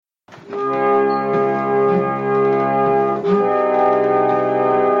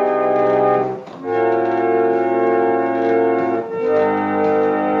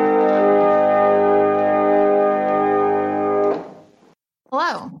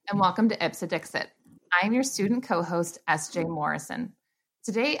and welcome to Ipsa Dixit. I am your student co-host, S.J. Morrison.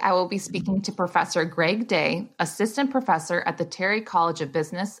 Today, I will be speaking to Professor Greg Day, Assistant Professor at the Terry College of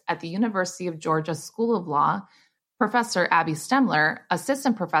Business at the University of Georgia School of Law, Professor Abby Stemler,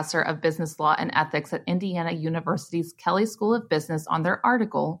 Assistant Professor of Business Law and Ethics at Indiana University's Kelley School of Business on their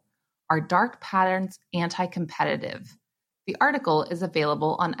article, Are Dark Patterns Anti-Competitive? The article is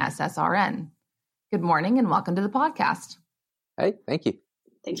available on SSRN. Good morning and welcome to the podcast. Hey, thank you.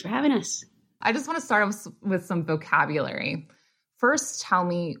 Thanks for having us. I just want to start with some vocabulary. First, tell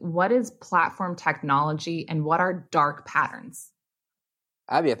me, what is platform technology and what are dark patterns?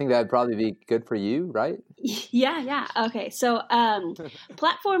 Abby, I think that would probably be good for you, right? Yeah. Okay. So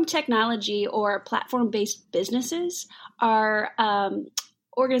platform technology or platform-based businesses are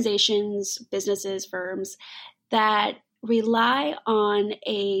organizations, businesses, firms that rely on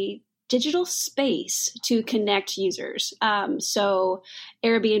a digital space to connect users. So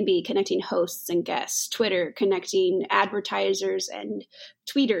Airbnb connecting hosts and guests, Twitter connecting advertisers and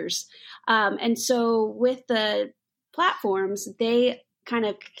tweeters. And so with the platforms, they kind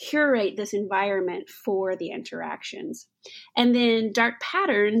of curate this environment for the interactions. And then dark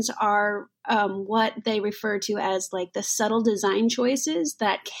patterns are what they refer to as like the subtle design choices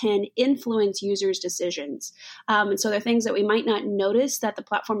that can influence users' decisions. And so they're things that we might not notice that the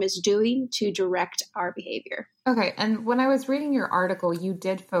platform is doing to direct our behavior. Okay. And when I was reading your article, you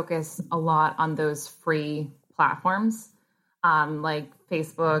did focus a lot on those free platforms like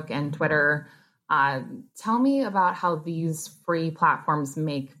Facebook and Twitter. Tell me about how these free platforms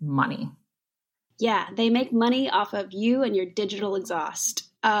make money. Yeah, they make money off of you and your digital exhaust.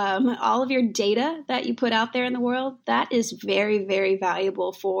 All of your data that you put out there in the world, that is very, very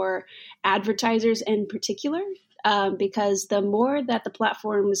valuable for advertisers in particular, because the more that the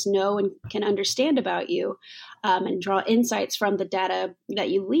platforms know and can understand about you and draw insights from the data that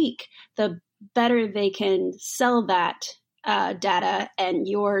you leak, the better they can sell that data and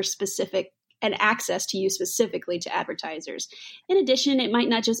your specific and access to you specifically to advertisers. In addition, it might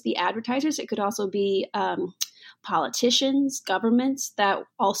not just be advertisers. It could also be politicians, governments that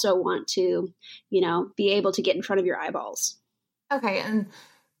also want to, be able to get in front of your eyeballs. Okay. And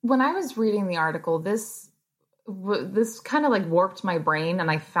when I was reading the article, this kind of like warped my brain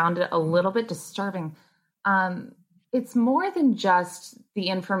and I found it a little bit disturbing. It's more than just the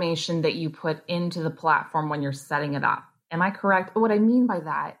information that you put into the platform when you're setting it up. Am I correct? What I mean by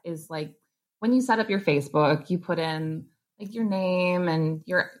that is like, when you set up your Facebook, you put in like your name and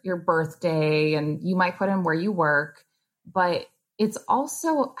your birthday, and you might put in where you work, but it's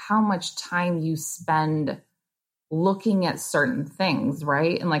also how much time you spend looking at certain things,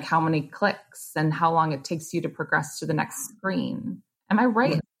 right? And like how many clicks and how long it takes you to progress to the next screen. Am I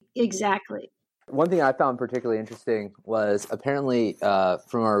right? Exactly. One thing I found particularly interesting was apparently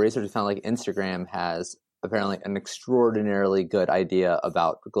from our research, we found like Instagram has apparently an extraordinarily good idea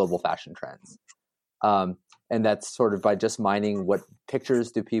about global fashion trends. And that's sort of by just mining what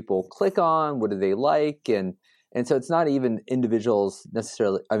pictures do people click on, what do they like, and so it's not even individuals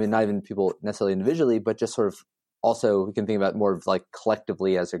necessarily, not even people necessarily individually, but just sort of also we can think about more of like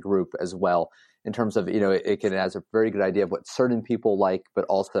collectively as a group as well, in terms of, it has a very good idea of what certain people like, but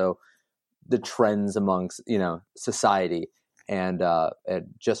also the trends amongst, society and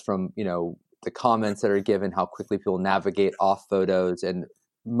just from, the comments that are given, how quickly people navigate off photos, and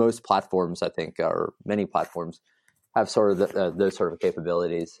most platforms, I think, or many platforms, have sort of those sort of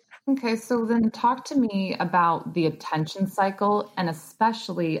capabilities. Okay, so then talk to me about the attention cycle and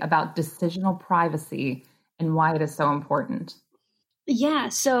especially about decisional privacy and why it is so important. Yeah,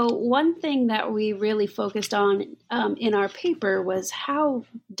 so one thing that we really focused on in our paper was how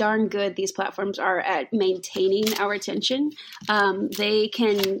darn good these platforms are at maintaining our attention. They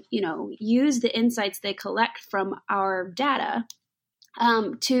can, use the insights they collect from our data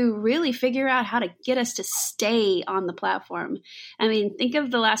to really figure out how to get us to stay on the platform. Think of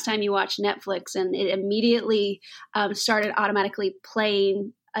the last time you watched Netflix and it immediately started automatically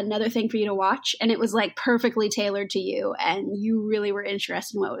playing another thing for you to watch, and it was like perfectly tailored to you and you really were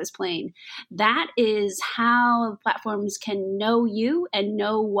interested in what was playing. That is how platforms can know you and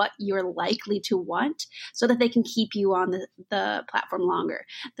know what you're likely to want so that they can keep you on the platform longer.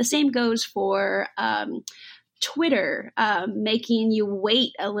 The same goes for Twitter, making you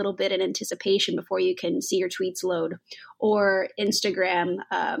wait a little bit in anticipation before you can see your tweets load, or Instagram,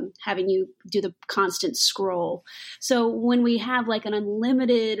 having you do the constant scroll. So when we have like an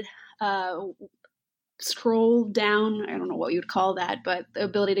unlimited scroll down, I don't know what you would call that, but the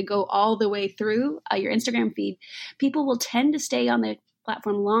ability to go all the way through your Instagram feed, people will tend to stay on the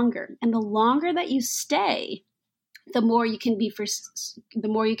platform longer. And the longer that you stay, the more you can be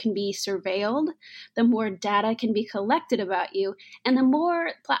surveilled, the more data can be collected about you, and the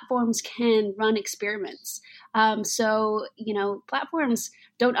more platforms can run experiments. So, platforms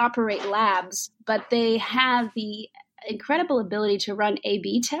don't operate labs, but they have the incredible ability to run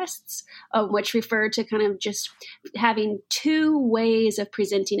A/B tests, which refer to kind of just having two ways of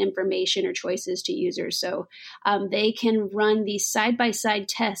presenting information or choices to users. So they can run these side-by-side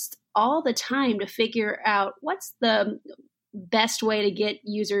tests all the time to figure out what's the best way to get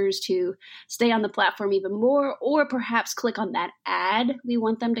users to stay on the platform even more, or perhaps click on that ad we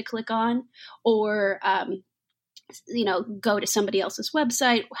want them to click on, or go to somebody else's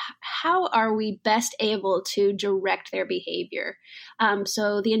website. How are we best able to direct their behavior?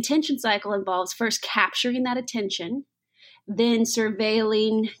 So the intention cycle involves first capturing that attention, then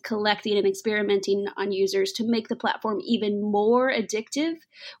surveilling, collecting, and experimenting on users to make the platform even more addictive,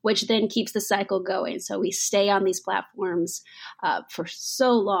 which then keeps the cycle going. So we stay on these platforms for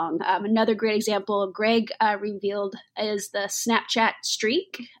so long. Another great example Greg revealed is the Snapchat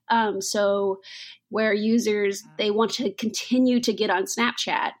streak. So where users, they want to continue to get on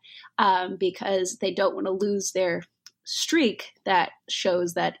Snapchat because they don't want to lose their streak that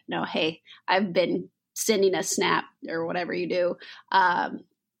shows that, hey, I've been sending a snap or whatever you do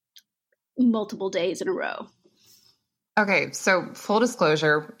multiple days in a row. Okay, so full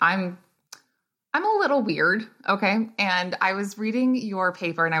disclosure, I'm a little weird, okay? And I was reading your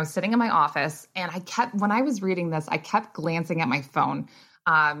paper and I was sitting in my office and when I was reading this, I kept glancing at my phone.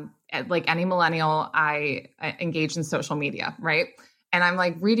 Like any millennial, I engage in social media, right? And I'm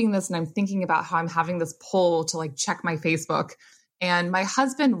like reading this and I'm thinking about how I'm having this pull to like check my Facebook. And my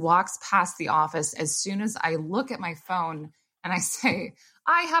husband walks past the office as soon as I look at my phone and I say,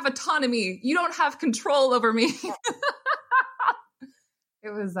 I have autonomy. You don't have control over me. It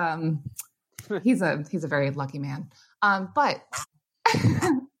was, he's a very lucky man. But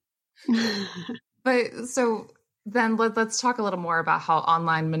so then let's talk a little more about how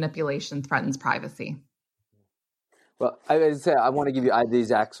online manipulation threatens privacy. Well, I want to give you the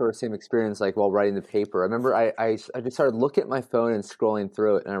exact sort of same experience like while writing the paper. I remember I just started looking at my phone and scrolling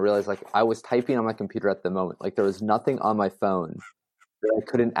through it, and I realized like I was typing on my computer at the moment. Like there was nothing on my phone that I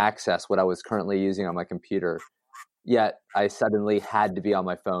couldn't access what I was currently using on my computer. Yet I suddenly had to be on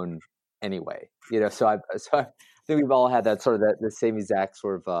my phone anyway. So I think we've all had that sort of the same exact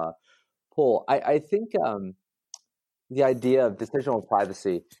sort of pull. I think the idea of decisional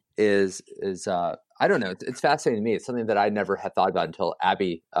privacy is I don't know. It's fascinating to me. It's something that I never had thought about until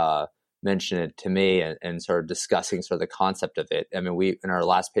Abby mentioned it to me and started discussing sort of the concept of it. I mean, we in our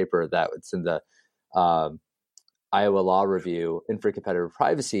last paper that's in the Iowa Law Review, Infra Competitive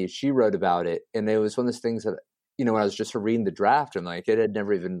Privacy, she wrote about it, and it was one of those things that when I was just reading the draft, I'm like, it had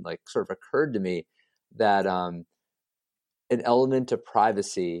never even like sort of occurred to me that an element of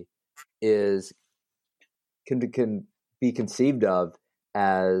privacy can be conceived of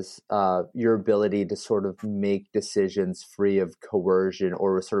as your ability to sort of make decisions free of coercion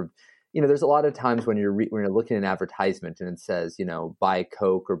or sort of, there's a lot of times when you're looking at an advertisement and it says, buy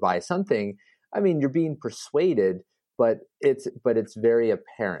Coke or buy something. I mean, you're being persuaded, but it's very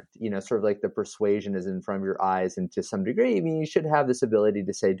apparent, sort of like the persuasion is in front of your eyes. And to some degree, I mean, you should have this ability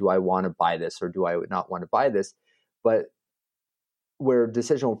to say, do I want to buy this or do I not want to buy this? But where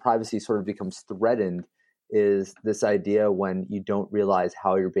decisional privacy sort of becomes threatened is this idea when you don't realize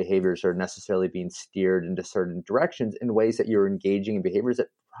how your behaviors are necessarily being steered into certain directions in ways that you're engaging in behaviors that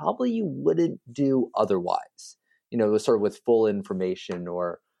probably you wouldn't do otherwise, sort of with full information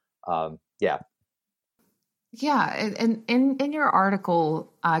or, yeah. Yeah. And in your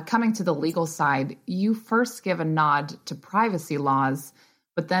article, coming to the legal side, you first give a nod to privacy laws,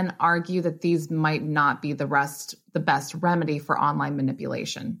 but then argue that these might not be the best remedy for online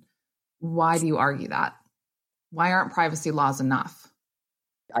manipulation. Why do you argue that? Why aren't privacy laws enough?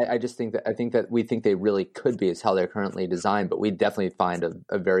 I think that we think they really could be is how they're currently designed, but we definitely find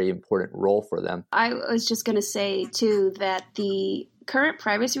a very important role for them. I was just going to say too that the current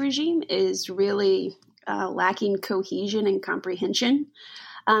privacy regime is really lacking cohesion and comprehension.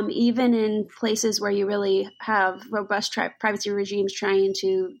 Even in places where you really have robust privacy regimes trying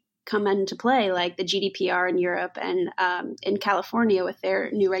to come into play, like the GDPR in Europe and in California with their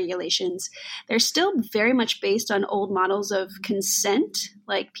new regulations, they're still very much based on old models of consent.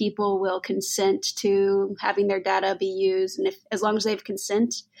 Like people will consent to having their data be used, and as long as they've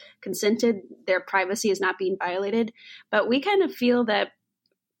consented, their privacy is not being violated. But we kind of feel that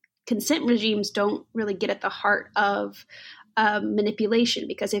consent regimes don't really get at the heart of manipulation,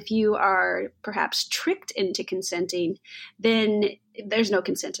 because if you are perhaps tricked into consenting, then there's no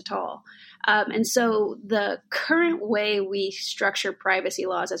consent at all. And so the current way we structure privacy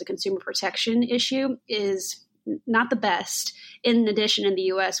laws as a consumer protection issue is not the best. In addition, in the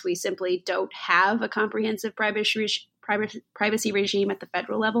U.S., we simply don't have a comprehensive privacy regime at the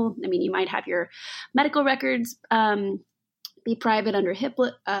federal level. I mean, you might have your medical records be private under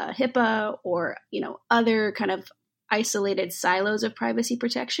HIPAA or, other kind of isolated silos of privacy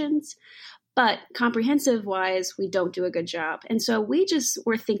protections. But comprehensive wise, we don't do a good job. And so we just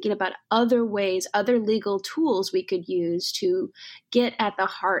were thinking about other ways, other legal tools we could use to get at the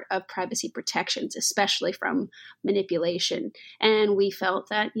heart of privacy protections, especially from manipulation. And we felt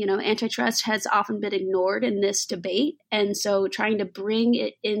that, antitrust has often been ignored in this debate. And so trying to bring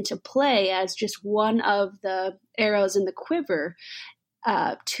it into play as just one of the arrows in the quiver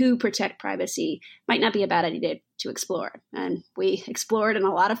to protect privacy might not be a bad idea to explore. And we explored in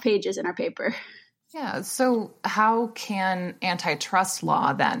a lot of pages in our paper. Yeah. So how can antitrust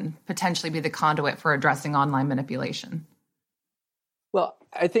law then potentially be the conduit for addressing online manipulation? Well,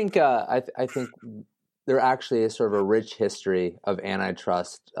 I think I think there actually is sort of a rich history of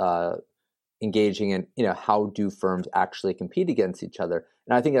antitrust engaging in, how do firms actually compete against each other?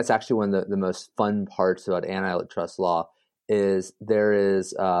 And I think that's actually one of the most fun parts about antitrust law is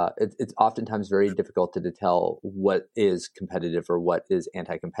it's oftentimes very difficult to tell what is competitive or what is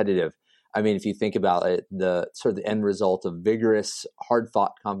anti-competitive. I mean, if you think about it, the sort of the end result of vigorous,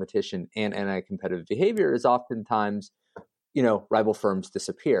 hard-fought competition and anti-competitive behavior is oftentimes, rival firms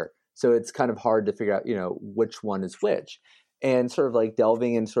disappear. So it's kind of hard to figure out, which one is which. And sort of like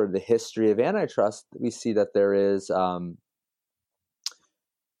delving in sort of the history of antitrust, we see that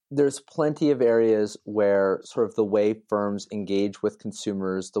there's plenty of areas where sort of the way firms engage with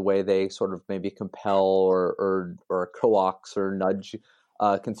consumers, the way they sort of maybe compel or coax or nudge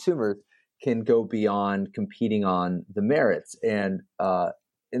consumers can go beyond competing on the merits. And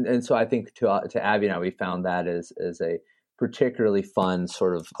so I think to Abby and I, we found that is a particularly fun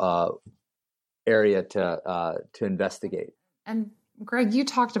sort of area to investigate. And Greg, you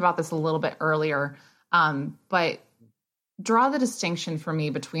talked about this a little bit earlier, but draw the distinction for me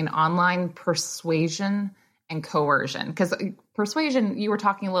between online persuasion and coercion. Because persuasion, you were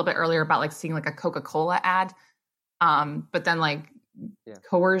talking a little bit earlier about like seeing like a Coca-Cola ad, but then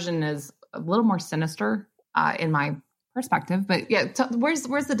coercion is a little more sinister in my perspective. But yeah, where's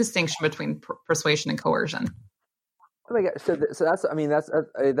the distinction between persuasion and coercion? Oh my God. So that's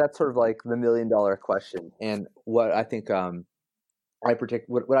sort of like the $1 million question. And what I think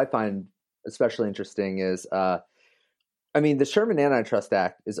what I find especially interesting is the Sherman Antitrust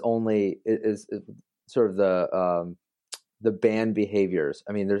Act is sort of the banned behaviors.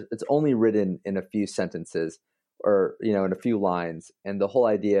 I mean, it's only written in a few sentences or in a few lines, and the whole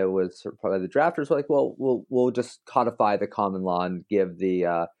idea was probably the drafters were like, well, we'll just codify the common law and give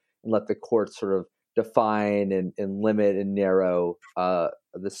and let the courts sort of define and limit and narrow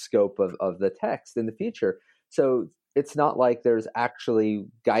the scope of the text in the future. So it's not like there's actually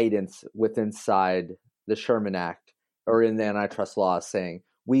guidance inside the Sherman Act or in the antitrust law saying,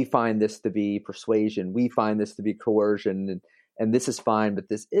 we find this to be persuasion, we find this to be coercion, and this is fine, but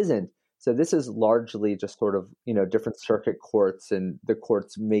this isn't. So this is largely just sort of, different circuit courts and the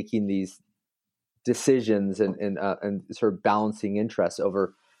courts making these decisions and sort of balancing interests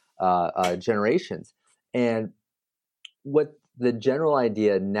over generations. And what the general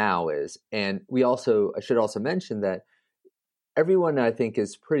idea now is, and I should also mention that everyone, I think,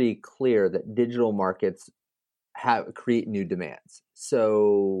 is pretty clear that digital markets create new demands.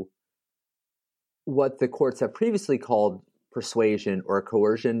 So what the courts have previously called persuasion or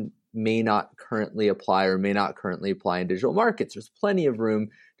coercion may not currently apply in digital markets. There's plenty of room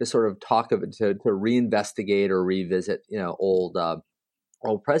to sort of talk of it, to reinvestigate or revisit, old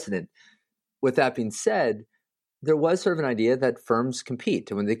precedent. With that being said, there was sort of an idea that firms compete,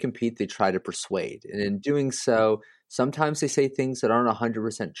 and when they compete, they try to persuade. And in doing so, sometimes they say things that aren't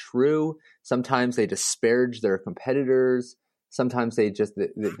 100% true. Sometimes they disparage their competitors. Sometimes they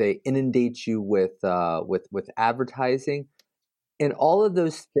inundate you with advertising. And all of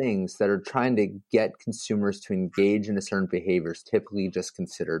those things that are trying to get consumers to engage in a certain behavior is typically just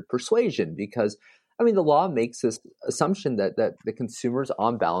considered persuasion, because the law makes this assumption that the consumers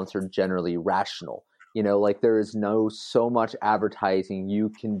on balance are generally rational. There is no so much advertising you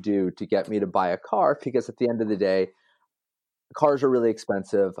can do to get me to buy a car, because at the end of the day, cars are really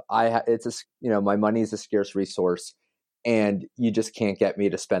expensive. My money is a scarce resource, and you just can't get me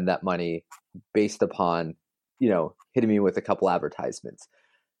to spend that money based upon, hitting me with a couple advertisements.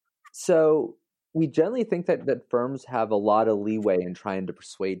 So we generally think that firms have a lot of leeway in trying to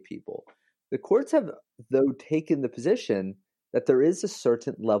persuade people. The courts have, though, taken the position that there is a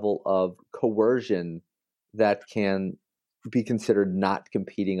certain level of coercion that can be considered not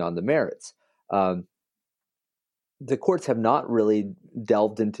competing on the merits. The courts have not really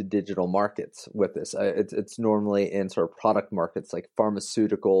delved into digital markets with this. It's normally in sort of product markets like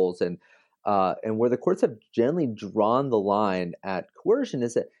pharmaceuticals, and where the courts have generally drawn the line at coercion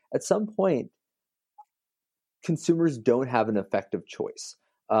is that at some point consumers don't have an effective choice.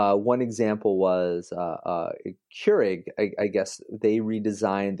 One example was Keurig. I guess they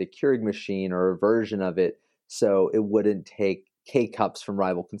redesigned the Keurig machine or a version of it so it wouldn't take K-cups from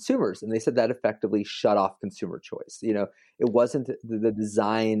rival consumers. And they said that effectively shut off consumer choice. It wasn't, the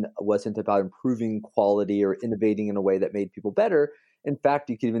design wasn't about improving quality or innovating in a way that made people better. In fact,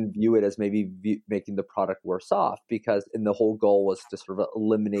 you could even view it as maybe making the product worse off, and the whole goal was to sort of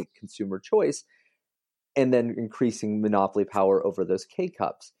eliminate consumer choice and then increasing monopoly power over those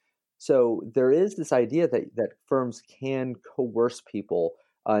K-cups. So there is this idea that firms can coerce people.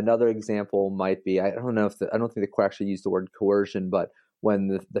 Another example might be, I don't think the court actually used the word coercion, but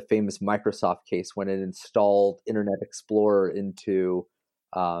when the famous Microsoft case, when it installed Internet Explorer into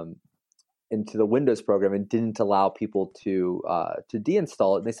the Windows program and didn't allow people to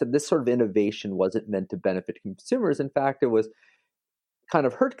deinstall it, and they said this sort of innovation wasn't meant to benefit consumers. In fact, it was kind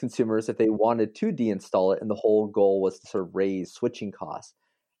of hurt consumers if they wanted to deinstall it, and the whole goal was to sort of raise switching costs.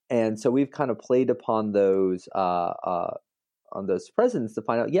 And so we've kind of played upon those precedents to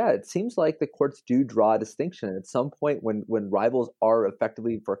find out, it seems like the courts do draw a distinction. At some point when rivals are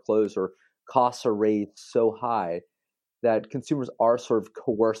effectively foreclosed or costs are raised so high that consumers are sort of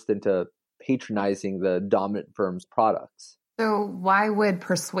coerced into patronizing the dominant firm's products. So why would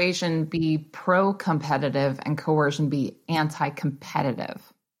persuasion be pro-competitive and coercion be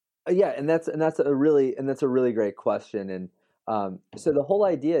anti-competitive? And that's a really great question. And so the whole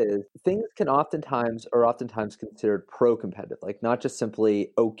idea is things can oftentimes considered pro-competitive, like not just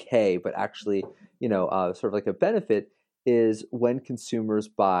simply okay, but actually, sort of like a benefit is when consumers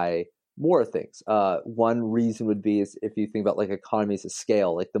buy more things. One reason would be is if you think about like economies of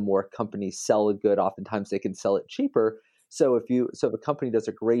scale, like the more companies sell a good, oftentimes they can sell it cheaper. So if a company does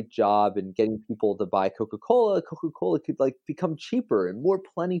a great job in getting people to buy Coca-Cola could like become cheaper and more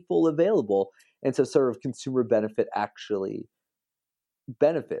plentiful available. And so sort of consumer benefit actually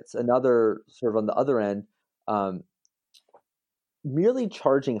benefits. Another sort of on the other end, merely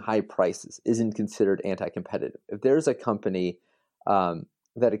charging high prices isn't considered anti-competitive. If there's a company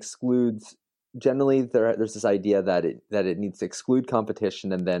that excludes, generally there's this idea that it needs to exclude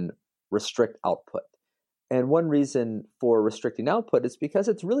competition and then restrict output. And one reason for restricting output is because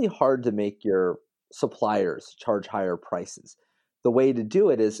it's really hard to make your suppliers charge higher prices. The way to do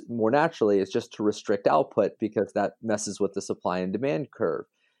it is more naturally is just to restrict output, because that messes with the supply and demand curve.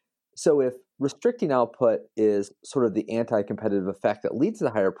 So if restricting output is sort of the anti-competitive effect that leads to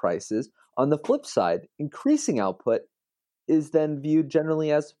the higher prices, on the flip side, increasing output is then viewed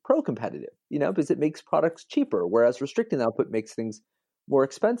generally as pro-competitive, because it makes products cheaper, whereas restricting output makes things more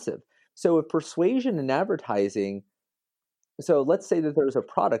expensive. So if persuasion and advertising, so let's say that there's a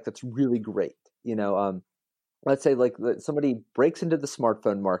product that's really great, let's say like somebody breaks into the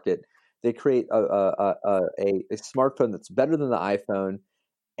smartphone market, they create a smartphone that's better than the iPhone,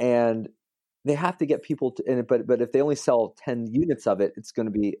 and they have to get people to, but if they only sell 10 units of it, it's going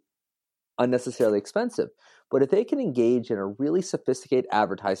to be unnecessarily expensive. But if they can engage in a really sophisticated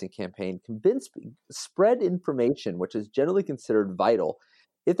advertising campaign, spread information, which is generally considered vital,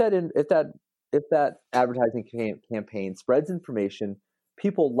 if that advertising campaign spreads information,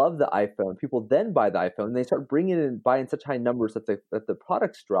 people love the iPhone. People then buy the iPhone, and they start bringing it in, buy in such high numbers that the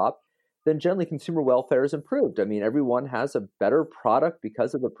products drop. Then generally consumer welfare is improved. I mean, everyone has a better product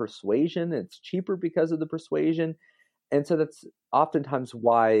because of the persuasion. It's cheaper because of the persuasion. And so that's oftentimes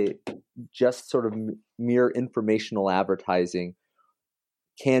why just sort of mere informational advertising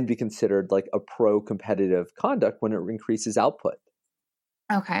can be considered like a pro-competitive conduct when it increases output.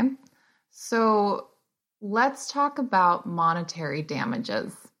 Okay. So let's talk about monetary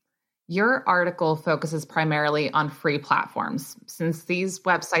damages. Your article focuses primarily on free platforms. Since these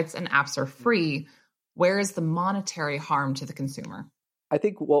websites and apps are free, where is the monetary harm to the consumer? I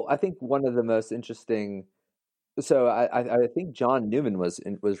think one of the most interesting. So I think John Newman was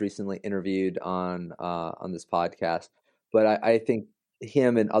recently interviewed on this podcast, but I think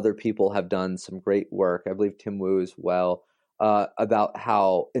him and other people have done some great work. I believe Tim Wu as well, about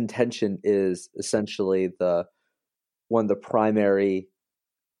how intention is essentially one of the primary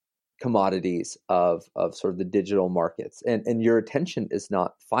commodities of sort of the digital markets, and your attention is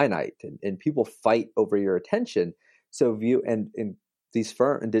not finite, and people fight over your attention. So these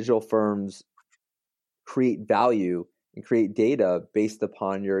digital firms create value and create data based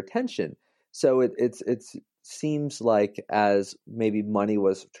upon your attention. So it seems like, as maybe money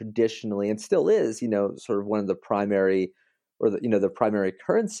was traditionally and still is, sort of one of the primary, or the primary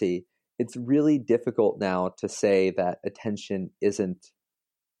currency, it's really difficult now to say that attention isn't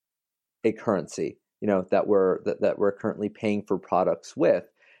a currency, that we're currently paying for products with.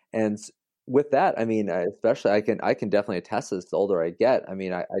 And with that, I mean, especially I can definitely attest to this. The older I get, I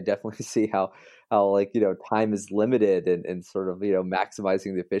mean, I definitely see how like, time is limited, and sort of,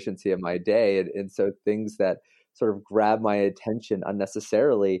 maximizing the efficiency of my day. And so things that sort of grab my attention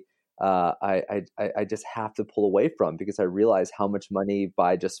unnecessarily, I just have to pull away from, because I realize how much money,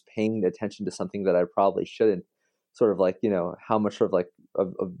 by just paying attention to something that I probably shouldn't, sort of like, how much sort of like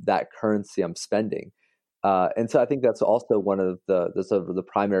of that currency I'm spending. And so I think that's also one of the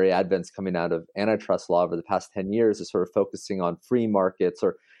primary advents coming out of antitrust law over the past 10 years, is sort of focusing on free markets,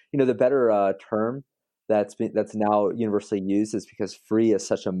 or, the better term that's now universally used is, because free is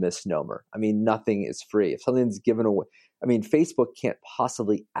such a misnomer. I mean, nothing is free. If something's given away, I mean, Facebook can't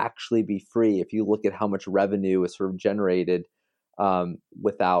possibly actually be free if you look at how much revenue is sort of generated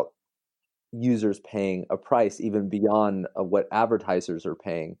without users paying a price, even beyond what advertisers are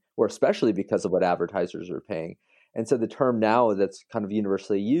paying, or especially because of what advertisers are paying. And so the term now that's kind of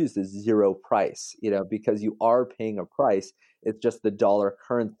universally used is zero price, because you are paying a price. It's just the dollar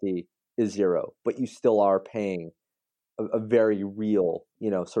currency is zero, but you still are paying a very real,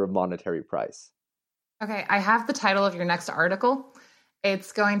 sort of monetary price. Okay, I have the title of your next article.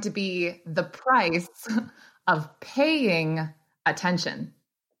 It's going to be The Price of Paying Attention.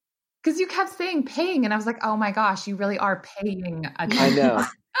 Because you kept saying paying, and I was like, oh my gosh, you really are paying attention.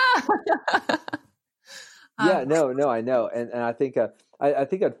 I know. No, I know. And I think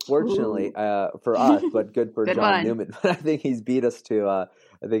unfortunately for us, but good for John Newman, I think he's beat us to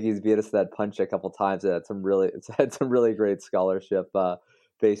that punch a couple times. It's had some really great scholarship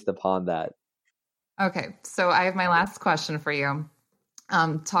based upon that. Okay, so I have my last question for you.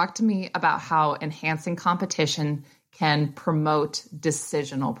 Talk to me about how enhancing competition can promote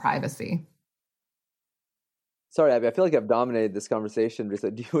decisional privacy. Sorry, Abby, I feel like I've dominated this conversation.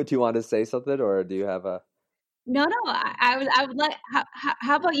 Do you want to say something, or do you have a? No. I would like.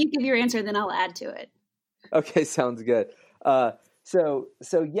 How about you give your answer, then I'll add to it. Okay, sounds good. So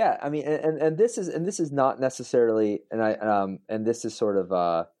yeah, I mean, and this is not necessarily, and this is sort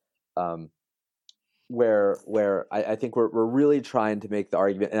of where I think we're really trying to make the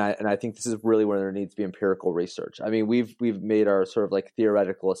argument, and I think this is really where there needs to be empirical research. I mean, we've made our sort of like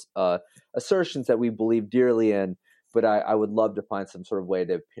theoretical assertions that we believe dearly in, but I would love to find some sort of way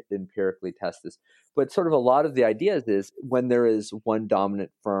to empirically test this. But sort of a lot of the ideas is, when there is one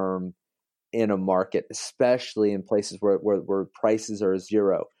dominant firm in a market, especially in places where prices are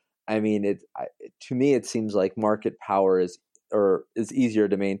zero. I mean, to me, it seems like market power is easier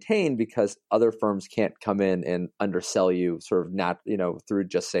to maintain, because other firms can't come in and undersell you sort of through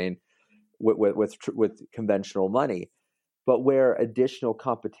just saying with conventional money. But where additional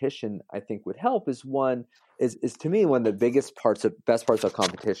competition, I think, would help is to me, one of the best parts of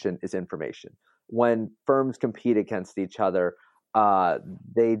competition is information. When firms compete against each other,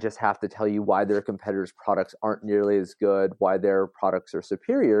 they just have to tell you why their competitors' products aren't nearly as good, why their products are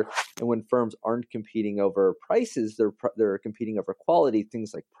superior. And when firms aren't competing over prices, they're competing over quality,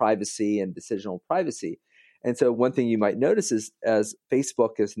 things like privacy and decisional privacy. And so one thing you might notice is, as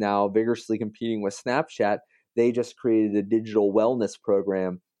Facebook is now vigorously competing with Snapchat, they just created a digital wellness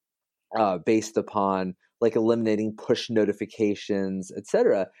program based upon like eliminating push notifications, et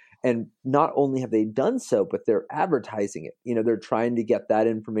cetera. And not only have they done so, but they're advertising it. They're trying to get that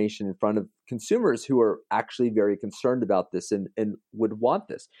information in front of consumers who are actually very concerned about this and would want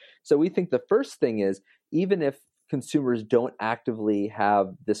this. So we think the first thing is, even if consumers don't actively have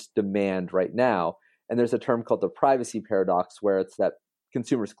this demand right now, and there's a term called the privacy paradox, where it's that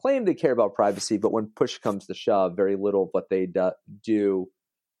consumers claim they care about privacy, but when push comes to shove, very little of what they do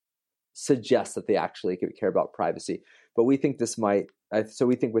suggests that they actually care about privacy. But we think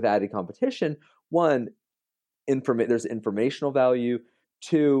we think with added competition, one, there's informational value.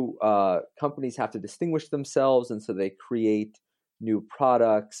 Two, companies have to distinguish themselves, and so they create new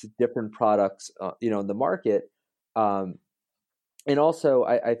products, different products, in the market. And also,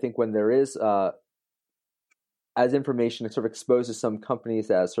 I think when there is, as information sort of exposes some companies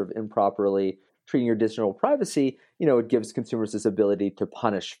as sort of improperly treating your digital privacy, it gives consumers this ability to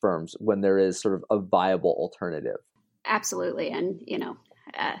punish firms when there is sort of a viable alternative. Absolutely. And,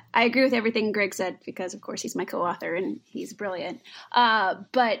 I agree with everything Greg said because, of course, he's my co-author and he's brilliant.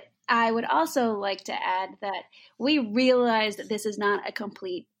 But I would also like to add that we realize that this is not a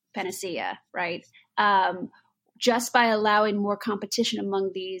complete panacea, right? Just by allowing more competition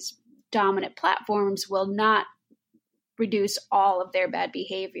among these dominant platforms will not reduce all of their bad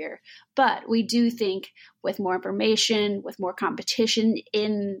behavior. But we do think with more information, with more competition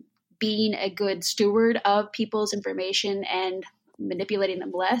in being a good steward of people's information and manipulating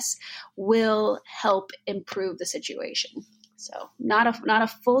them less will help improve the situation. So not a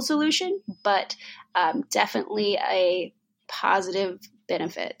full solution, but definitely a positive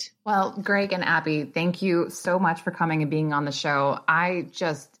benefit. Well, Greg and Abby, thank you so much for coming and being on the show. I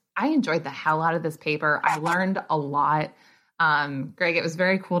enjoyed the hell out of this paper. I learned a lot. Greg, it was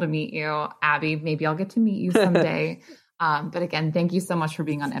very cool to meet you. Abby, maybe I'll get to meet you someday. But again, thank you so much for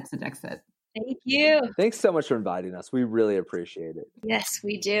being on Ipsit Dixit. Thank you. Thanks so much for inviting us. We really appreciate it. Yes,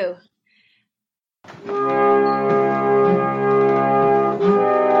 we do.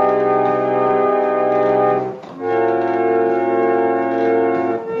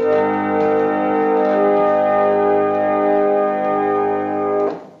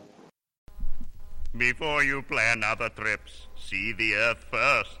 Before you plan other trips, see the Earth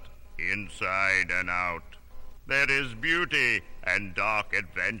first, inside and out. There is beauty and dark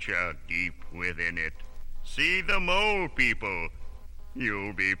adventure deep within it. See the mole people.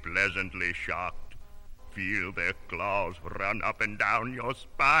 You'll be pleasantly shocked. Feel their claws run up and down your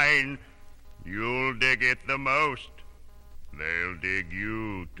spine. You'll dig it the most. They'll dig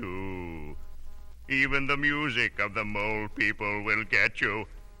you too. Even the music of the mole people will get you.